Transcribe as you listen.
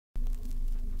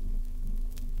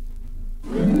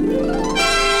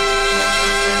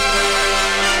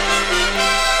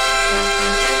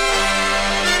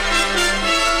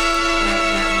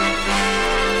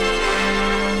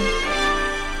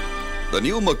The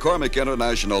new McCormick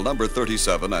International number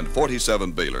 37 and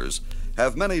 47 balers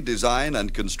have many design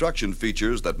and construction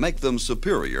features that make them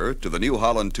superior to the New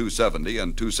Holland 270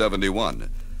 and 271.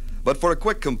 But for a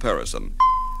quick comparison,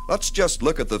 let's just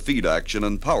look at the feed action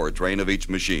and powertrain of each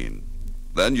machine.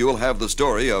 Then you'll have the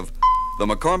story of the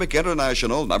McCormick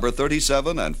International number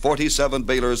 37 and 47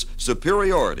 balers'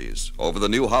 superiorities over the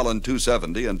New Holland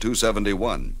 270 and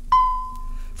 271.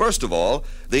 First of all,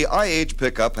 the IH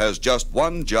pickup has just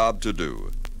one job to do: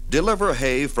 deliver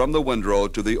hay from the windrow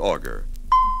to the auger.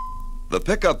 The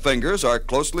pickup fingers are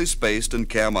closely spaced and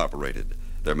cam operated.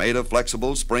 They're made of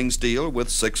flexible spring steel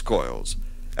with 6 coils.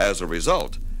 As a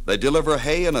result, they deliver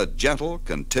hay in a gentle,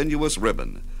 continuous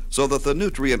ribbon so that the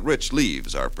nutrient-rich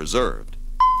leaves are preserved.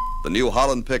 The New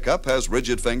Holland pickup has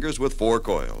rigid fingers with 4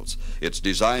 coils. It's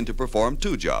designed to perform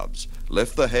 2 jobs: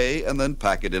 lift the hay and then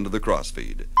pack it into the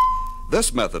crossfeed.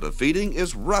 This method of feeding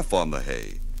is rough on the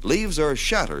hay. Leaves are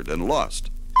shattered and lost.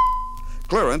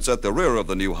 Clearance at the rear of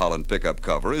the New Holland pickup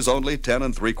cover is only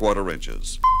 10 3/4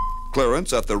 inches.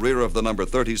 Clearance at the rear of the number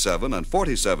 37 and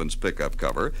 47's pickup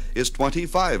cover is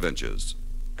 25 inches.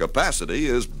 Capacity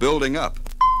is building up.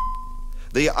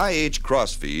 The IH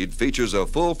crossfeed features a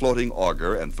full floating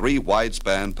auger and 3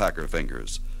 wide-span packer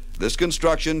fingers. This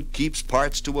construction keeps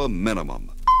parts to a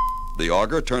minimum. The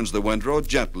auger turns the windrow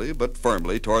gently but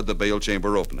firmly toward the bale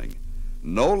chamber opening.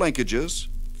 No linkages,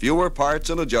 fewer parts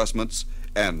and adjustments,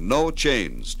 and no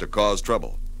chains to cause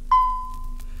trouble.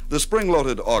 The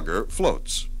spring-loaded auger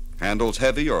floats, handles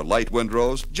heavy or light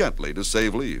windrows gently to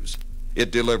save leaves.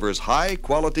 It delivers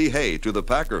high-quality hay to the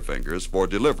packer fingers for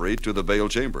delivery to the bale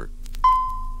chamber.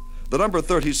 The number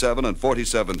 37 and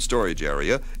 47 storage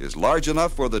area is large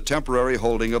enough for the temporary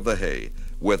holding of the hay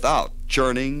without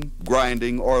churning,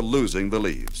 grinding, or losing the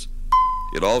leaves.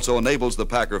 It also enables the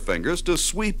packer fingers to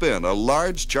sweep in a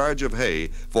large charge of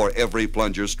hay for every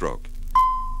plunger stroke.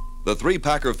 The 3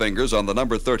 packer fingers on the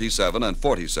number 37 and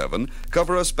 47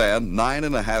 cover a span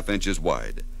 9½ inches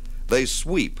wide. They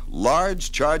sweep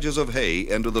large charges of hay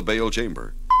into the bale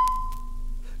chamber.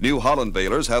 New Holland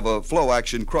balers have a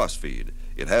flow-action crossfeed.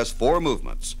 It has 4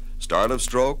 movements: start of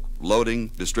stroke,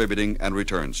 loading, distributing, and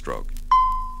return stroke.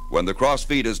 When the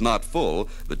crossfeed is not full,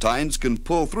 the tines can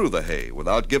pull through the hay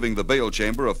without giving the bale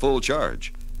chamber a full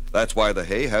charge. That's why the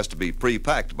hay has to be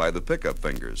pre-packed by the pickup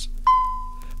fingers.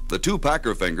 The 2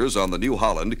 packer fingers on the New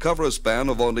Holland cover a span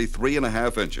of only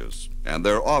 3½ inches, and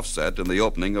they're offset in the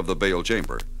opening of the bale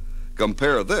chamber.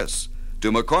 Compare this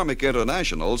to McCormick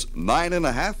International's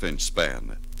 9½ inch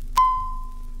span.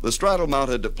 The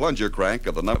straddle-mounted plunger crank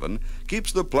of the number 7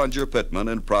 keeps the plunger pitman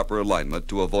in proper alignment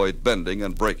to avoid bending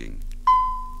and breaking.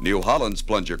 New Holland's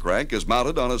plunger crank is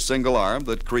mounted on a single arm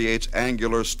that creates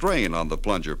angular strain on the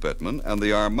plunger pitman and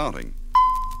the arm mounting.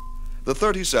 The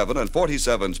 37 and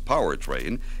 47's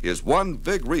powertrain is one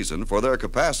big reason for their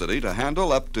capacity to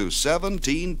handle up to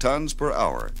 17 tons per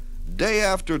hour, day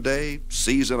after day,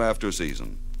 season after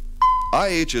season.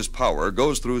 IH's power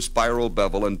goes through spiral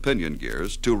bevel and pinion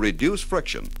gears to reduce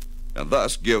friction and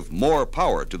thus give more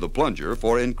power to the plunger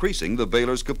for increasing the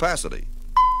baler's capacity.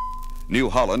 New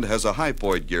Holland has a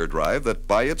hypoid gear drive that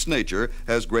by its nature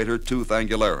has greater tooth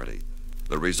angularity.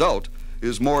 The result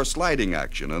is more sliding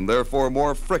action and therefore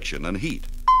more friction and heat.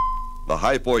 The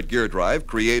hypoid gear drive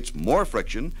creates more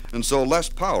friction and so less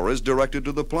power is directed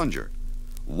to the plunger.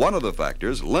 One of the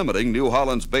factors limiting New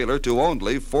Holland's baler to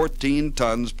only 14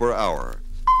 tons per hour.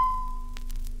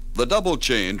 The double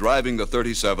chain driving the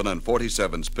 37 and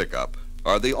 47's pickup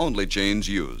are the only chains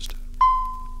used.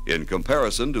 In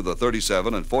comparison to the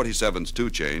 37 and 47's 2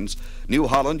 chains, New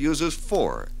Holland uses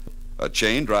 4. A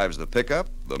chain drives the pickup,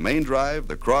 the main drive,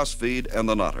 the crossfeed, and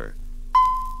the knotter.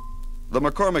 The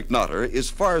McCormick knotter is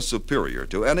far superior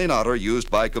to any knotter used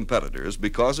by competitors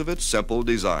because of its simple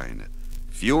design: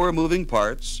 fewer moving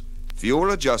parts, fewer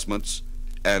adjustments,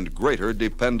 and greater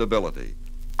dependability.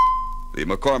 The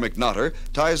McCormick knotter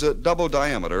ties a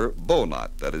double-diameter bow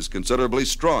knot that is considerably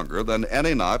stronger than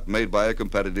any knot made by a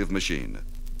competitive machine.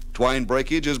 Twine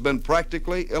breakage has been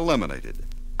practically eliminated.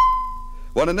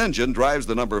 When an engine drives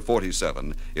the number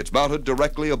 47, it's mounted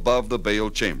directly above the bale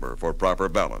chamber for proper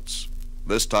balance.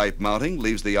 This type mounting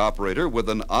leaves the operator with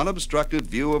an unobstructed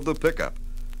view of the pickup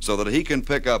so that he can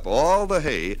pick up all the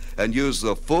hay and use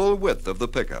the full width of the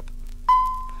pickup.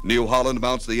 New Holland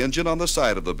mounts the engine on the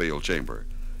side of the bale chamber.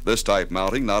 This type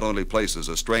mounting not only places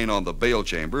a strain on the bale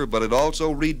chamber, but it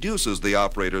also reduces the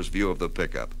operator's view of the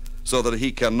pickup so that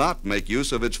he cannot make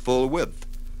use of its full width.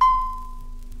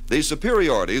 The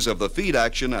superiorities of the feed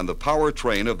action and the power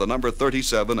train of the number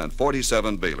 37 and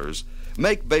 47 balers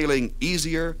make baling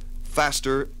easier,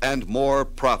 faster, and more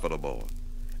profitable.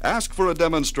 Ask for a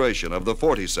demonstration of the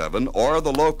 47 or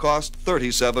the low-cost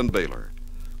 37 baler.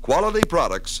 Quality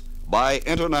products by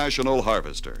International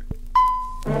Harvester.